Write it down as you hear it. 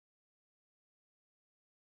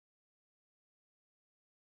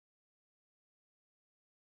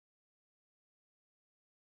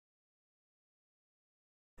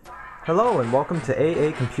Hello and welcome to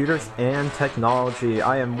AA Computers and Technology.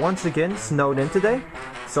 I am once again snowed in today,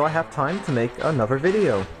 so I have time to make another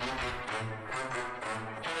video.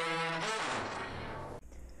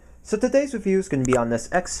 So today's review is going to be on this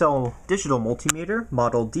EXCEL Digital Multimeter,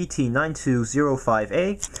 model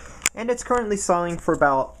DT9205A, and it's currently selling for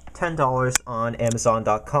about $10 on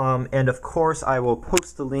Amazon.com, and of course I will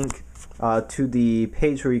post the link to the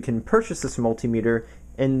page where you can purchase this multimeter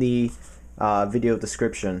in the video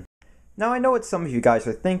description. Now I know what some of you guys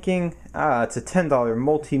are thinking, it's a $10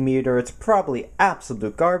 multimeter, it's probably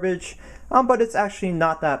absolute garbage, but it's actually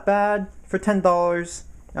not that bad. For $10,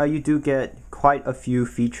 you do get quite a few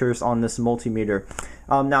features on this multimeter.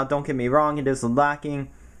 Now don't get me wrong, it is lacking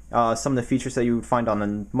some of the features that you would find on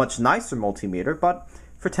a much nicer multimeter, but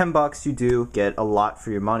for $10 you do get a lot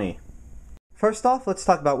for your money. First off, let's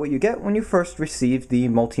talk about what you get when you first receive the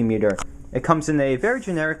multimeter. It comes in a very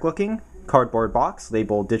generic looking cardboard box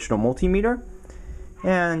labeled Digital Multimeter,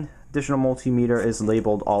 and Digital Multimeter is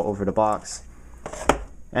labeled all over the box.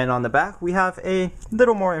 And on the back we have a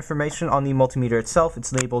little more information on the multimeter itself.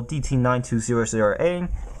 It's labeled DT9205A,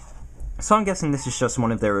 so I'm guessing this is just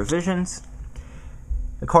one of their revisions.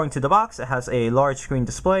 According to the box, it has a large screen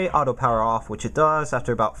display, auto power off, which it does.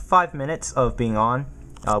 After about 5 minutes of being on,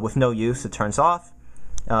 with no use, it turns off.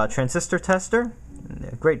 Transistor tester,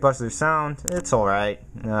 great buzzer sound, it's alright.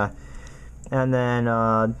 And then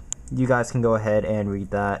you guys can go ahead and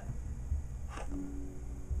read that.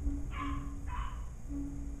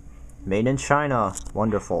 Made in China.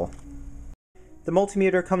 Wonderful. The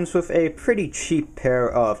multimeter comes with a pretty cheap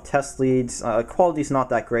pair of test leads. Quality's not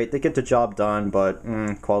that great. They get the job done, but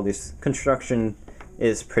construction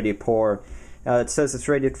is pretty poor. It says it's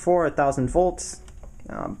rated for 1000 volts,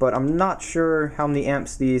 but I'm not sure how many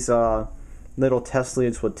amps these little test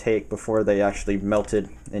leads would take before they actually melted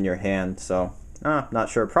in your hand, so not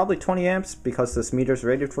sure. Probably 20 amps because this meter is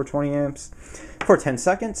rated for 20 amps for 10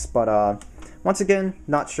 seconds, but once again,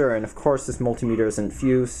 not sure. And of course this multimeter isn't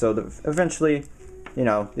fused, so eventually, you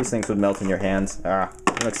know, these things would melt in your hands. I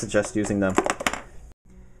would suggest using them.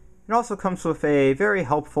 It also comes with a very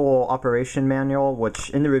helpful operation manual,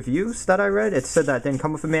 which in the reviews that I read, it said that it didn't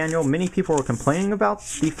come with a manual. Many people were complaining about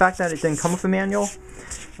the fact that it didn't come with a manual.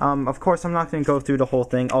 Of course, I'm not going to go through the whole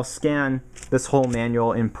thing. I'll scan this whole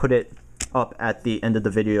manual and put it up at the end of the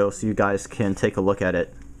video so you guys can take a look at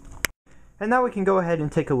it. And now we can go ahead and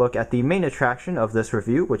take a look at the main attraction of this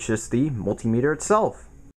review, which is the multimeter itself.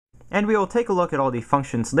 And we will take a look at all the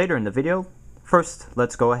functions later in the video. First,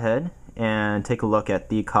 let's go ahead and take a look at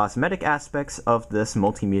the cosmetic aspects of this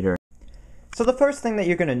multimeter. So the first thing that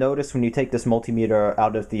you're going to notice when you take this multimeter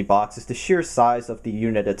out of the box is the sheer size of the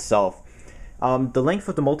unit itself. The length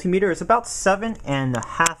of the multimeter is about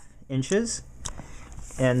 7.5 inches,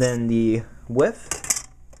 and then the width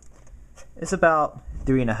is about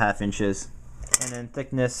 3.5 inches, and then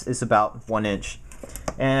thickness is about 1 inch.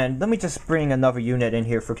 And let me just bring another unit in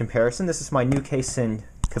here for comparison. This is my new Casein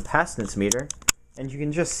capacitance meter, and you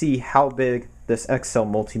can just see how big this EXCEL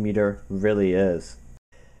multimeter really is.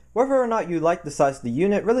 Whether or not you like the size of the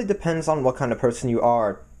unit really depends on what kind of person you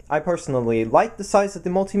are. I personally like the size of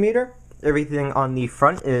the multimeter. Everything on the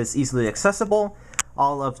front is easily accessible.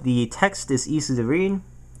 All of the text is easy to read.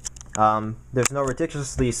 There's no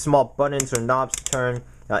ridiculously small buttons or knobs to turn,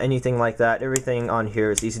 anything like that. Everything on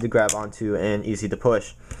here is easy to grab onto and easy to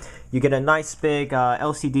push. You get a nice big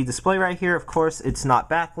LCD display right here. Of course, it's not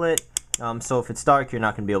backlit, so if it's dark, you're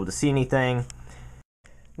not going to be able to see anything.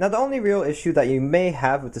 Now, the only real issue that you may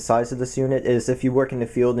have with the size of this unit is if you work in the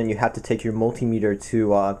field and you have to take your multimeter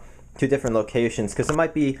to different locations, because it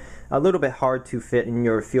might be a little bit hard to fit in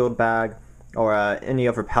your field bag or any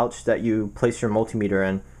other pouch that you place your multimeter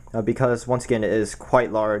in, because once again it is quite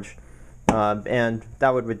large, and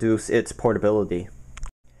that would reduce its portability.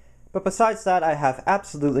 But besides that, I have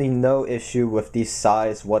absolutely no issue with the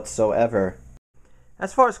size whatsoever.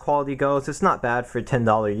 As far as quality goes, it's not bad for a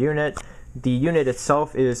 $10 unit. The unit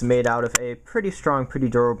itself is made out of a pretty strong, pretty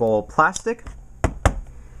durable plastic.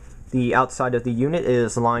 The outside of the unit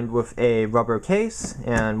is lined with a rubber case,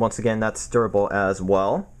 and once again that's durable as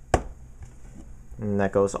well. And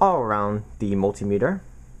that goes all around the multimeter.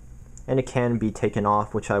 And it can be taken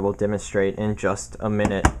off, which I will demonstrate in just a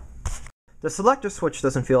minute. The selector switch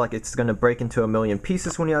doesn't feel like it's going to break into a million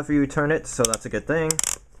pieces whenever you turn it, so that's a good thing.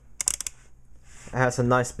 It has a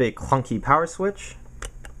nice big clunky power switch.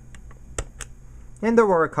 And there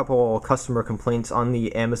were a couple customer complaints on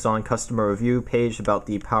the Amazon customer review page about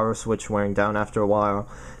the power switch wearing down after a while.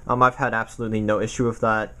 I've had absolutely no issue with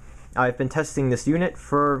that. I've been testing this unit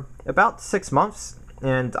for about 6 months,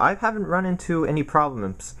 and I haven't run into any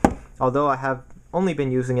problems. Although I have only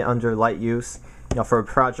been using it under light use, for a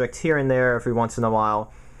project here and there every once in a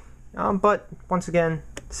while. But once again,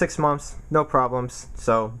 6 months, no problems.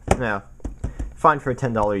 So yeah, fine for a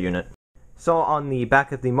 $10 unit. So on the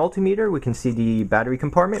back of the multimeter, we can see the battery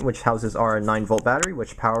compartment, which houses our 9-volt battery,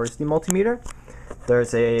 which powers the multimeter.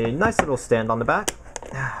 There's a nice little stand on the back,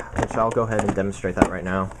 which I'll go ahead and demonstrate that right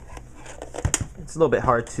now. It's a little bit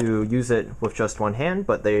hard to use it with just one hand,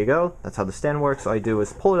 but there you go. That's how the stand works. All I do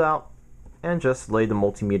is pull it out and just lay the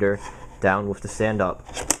multimeter down with the stand up.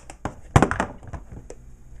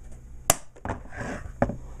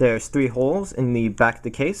 There's 3 holes in the back of the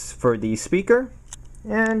case for the speaker,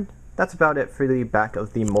 and that's about it for the back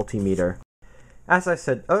of the multimeter. As I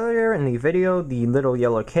said earlier in the video, the little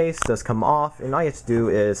yellow case does come off, and all you have to do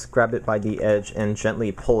is grab it by the edge and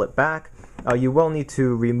gently pull it back. You will need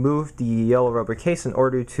to remove the yellow rubber case in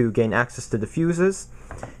order to gain access to the fuses.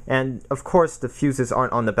 And of course the fuses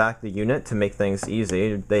aren't on the back of the unit to make things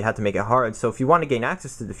easy. They had to make it hard. So if you want to gain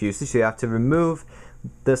access to the fuses, you have to remove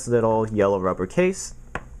this little yellow rubber case.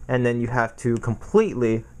 And then you have to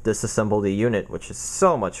completely disassemble the unit, which is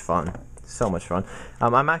so much fun. So much fun.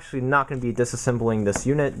 I'm actually not going to be disassembling this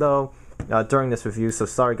unit though during this review, so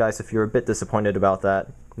sorry guys if you're a bit disappointed about that.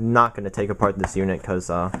 Not going to take apart this unit because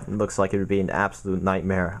it looks like it would be an absolute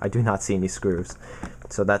nightmare. I do not see any screws,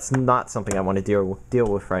 so that's not something I want to deal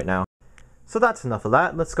with right now. So that's enough of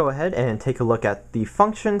that. Let's go ahead and take a look at the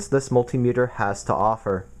functions this multimeter has to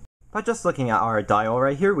offer. By just looking at our dial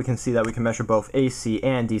right here, we can see that we can measure both AC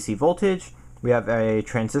and DC voltage. We have a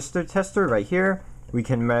transistor tester right here. We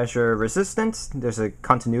can measure resistance. There's a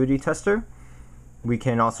continuity tester. We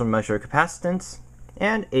can also measure capacitance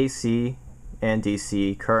and AC and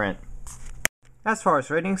DC current. As far as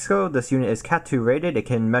ratings go, this unit is Cat 2 rated. It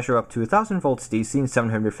can measure up to 1000 volts DC and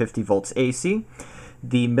 750 volts AC.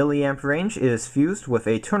 The milliamp range is fused with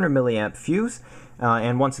a 200 milliamp fuse.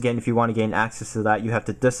 And once again, if you want to gain access to that, you have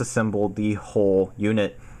to disassemble the whole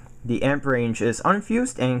unit. The amp range is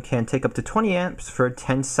unfused and can take up to 20 amps for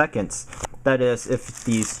 10 seconds. That is, if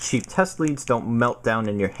these cheap test leads don't melt down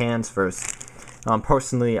in your hands first.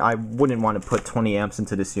 Personally, I wouldn't want to put 20 amps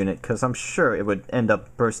into this unit because I'm sure it would end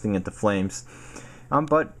up bursting into flames.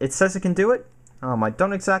 But it says it can do it. I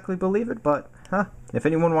don't exactly believe it, but if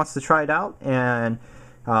anyone wants to try it out and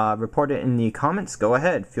report it in the comments, go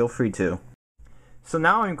ahead, feel free to. So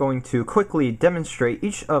now I'm going to quickly demonstrate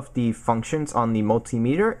each of the functions on the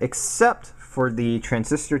multimeter except for the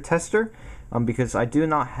transistor tester because I do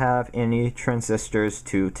not have any transistors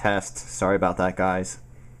to test. Sorry about that, guys.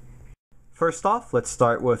 First off, let's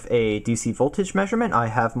start with a DC voltage measurement. I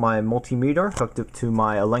have my multimeter hooked up to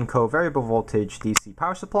my Elenco variable voltage DC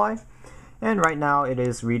power supply, and right now it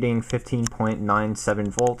is reading 15.97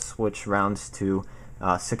 volts, which rounds to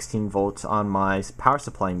 16 volts on my power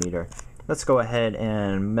supply meter. Let's go ahead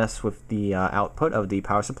and mess with the output of the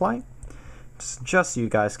power supply, just so you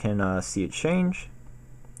guys can see it change.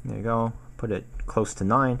 There you go. Put it close to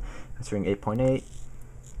 9. That's reading 8.8,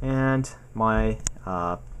 and my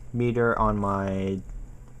meter on my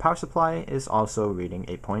power supply is also reading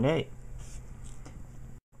 8.8.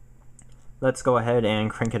 Let's go ahead and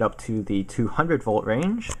crank it up to the 200 volt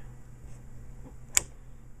range.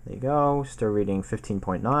 There you go. Still reading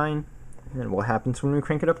 15.9. And what happens when we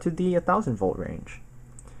crank it up to the 1000 volt range?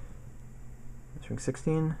 It's reading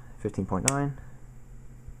 16, 15.9.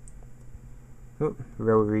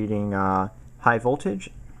 We're reading high voltage,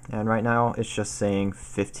 and right now it's just saying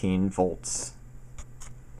 15 volts.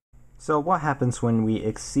 So what happens when we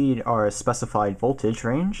exceed our specified voltage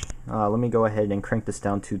range? Let me go ahead and crank this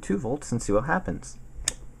down to 2 volts and see what happens.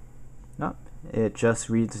 Nope, it just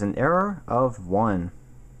reads an error of 1.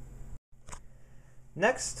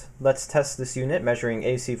 Next, let's test this unit measuring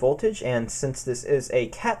AC voltage, and since this is a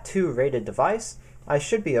Cat 2 rated device, I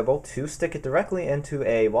should be able to stick it directly into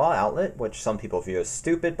a wall outlet, which some people view as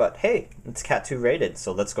stupid, but hey, it's Cat 2 rated,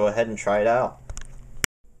 so let's go ahead and try it out.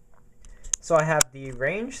 So I have the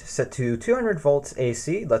range set to 200 volts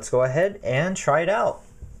AC. Let's go ahead and try it out.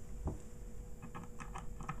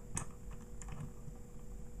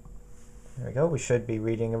 There we go. We should be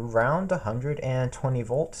reading around 120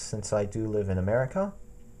 volts since I do live in America.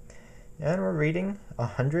 And we're reading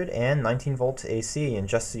 119 volts AC. And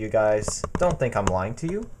just so you guys don't think I'm lying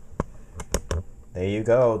to you, there you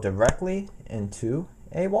go, directly into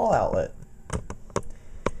a wall outlet.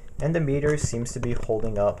 And the meter seems to be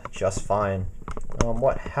holding up just fine.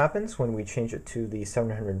 What happens when we change it to the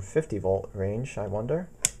 750 volt range, I wonder?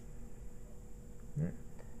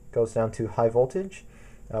 Goes down to high voltage.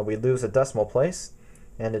 We lose a decimal place,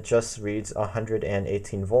 and it just reads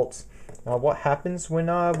 118 volts. What happens when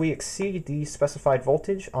we exceed the specified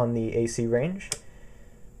voltage on the AC range?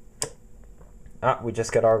 we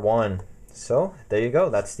just get our 1. So there you go,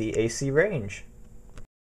 that's the AC range.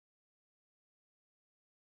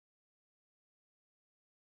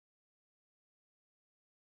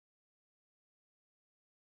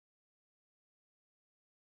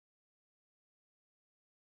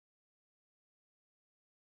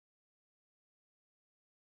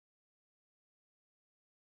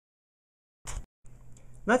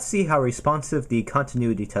 Let's see how responsive the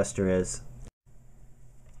continuity tester is.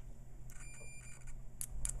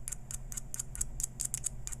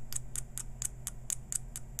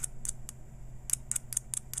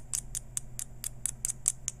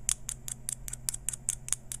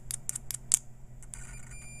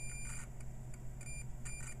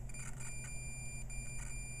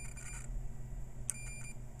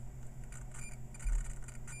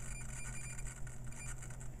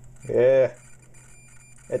 Yeah.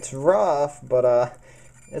 It's rough, but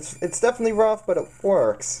it's definitely rough, but it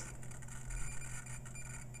works.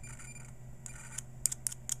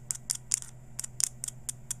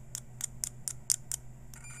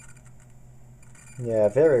 Yeah,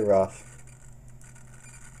 very rough.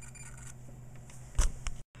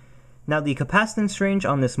 Now the capacitance range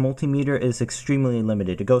on this multimeter is extremely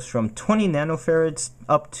limited. It goes from 20 nanofarads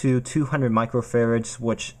up to 200 microfarads,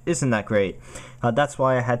 which isn't that great. That's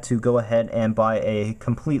why I had to go ahead and buy a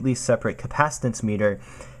completely separate capacitance meter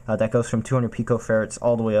that goes from 200 picofarads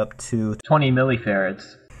all the way up to 20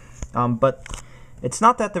 millifarads. But it's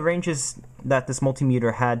not that the ranges that this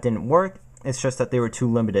multimeter had didn't work, it's just that they were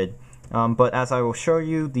too limited. But as I will show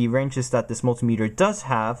you, the ranges that this multimeter does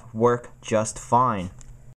have work just fine.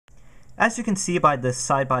 As you can see by this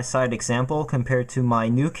side-by-side example, compared to my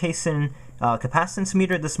new Casein capacitance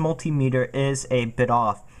meter, this multimeter is a bit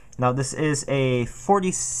off. Now this is a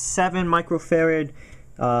 47 microfarad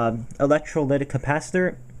electrolytic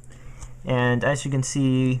capacitor, and as you can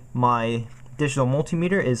see, my digital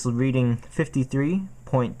multimeter is reading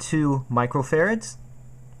 53.2 microfarads,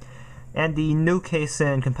 and the new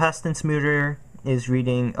Casein capacitance meter is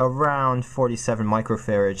reading around 47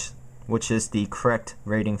 microfarads, which is the correct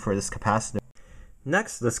rating for this capacitor.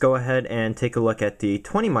 Next, let's go ahead and take a look at the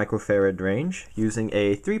 20 microfarad range using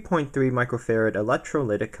a 3.3 microfarad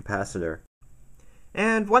electrolytic capacitor.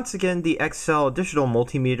 And once again, the EXCEL digital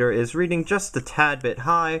multimeter is reading just a tad bit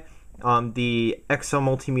high. The EXCEL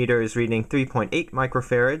multimeter is reading 3.8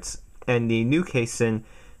 microfarads, and the new Casein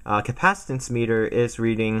capacitance meter is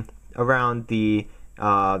reading around the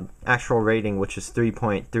actual rating, which is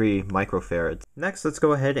 3.3 microfarads. Next, let's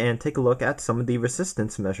go ahead and take a look at some of the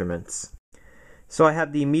resistance measurements. So I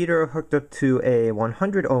have the meter hooked up to a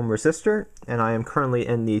 100 ohm resistor, and I am currently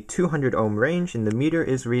in the 200 ohm range, and the meter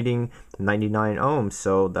is reading 99 ohms,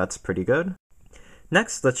 so that's pretty good.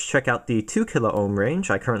 Next, let's check out the 2 kilo ohm range.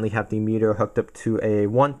 I currently have the meter hooked up to a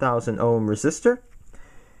 1000 ohm resistor,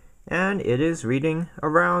 and it is reading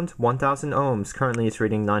around 1000 ohms. Currently it's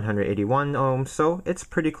reading 981 ohms, so it's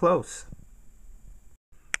pretty close.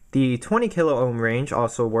 The 20 kilo ohm range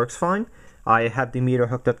also works fine. I have the meter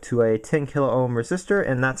hooked up to a 10 kilo ohm resistor,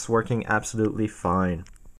 and that's working absolutely fine.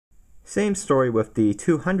 Same story with the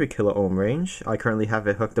 200 kilo ohm range. I currently have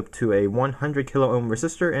it hooked up to a 100 kilo ohm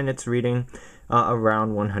resistor, and it's reading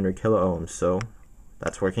around 100 kilo ohms, so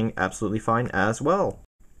that's working absolutely fine as well.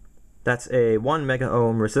 That's a 1 mega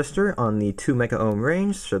ohm resistor on the 2 mega ohm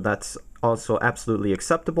range, so that's also absolutely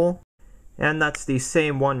acceptable. And that's the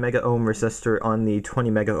same 1 mega ohm resistor on the 20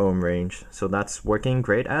 mega ohm range, so that's working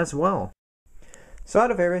great as well. So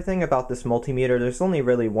out of everything about this multimeter, there's only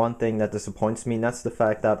really one thing that disappoints me, and that's the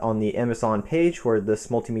fact that on the Amazon page where this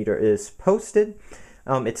multimeter is posted,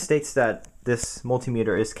 it states that this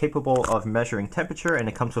multimeter is capable of measuring temperature, and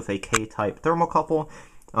it comes with a K-type thermocouple.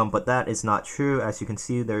 But that is not true. As you can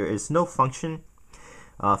see, there is no function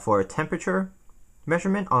for a temperature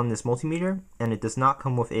measurement on this multimeter, and it does not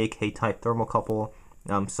come with a K-type thermocouple,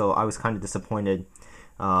 so I was kind of disappointed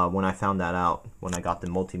when I found that out when I got the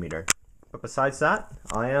multimeter. But besides that,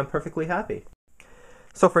 I am perfectly happy.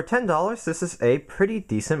 So for $10, this is a pretty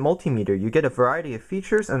decent multimeter. You get a variety of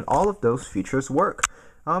features, and all of those features work.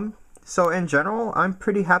 So in general, I'm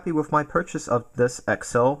pretty happy with my purchase of this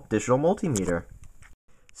EXCEL digital multimeter.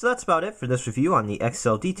 So that's about it for this review on the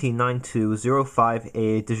EXCEL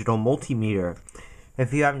DT9205A digital multimeter.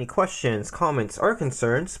 If you have any questions, comments, or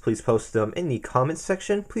concerns, please post them in the comments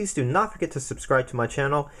section. Please do not forget to subscribe to my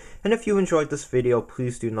channel, and if you enjoyed this video,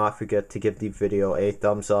 please do not forget to give the video a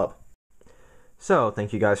thumbs up. So,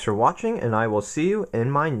 thank you guys for watching, and I will see you in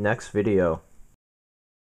my next video.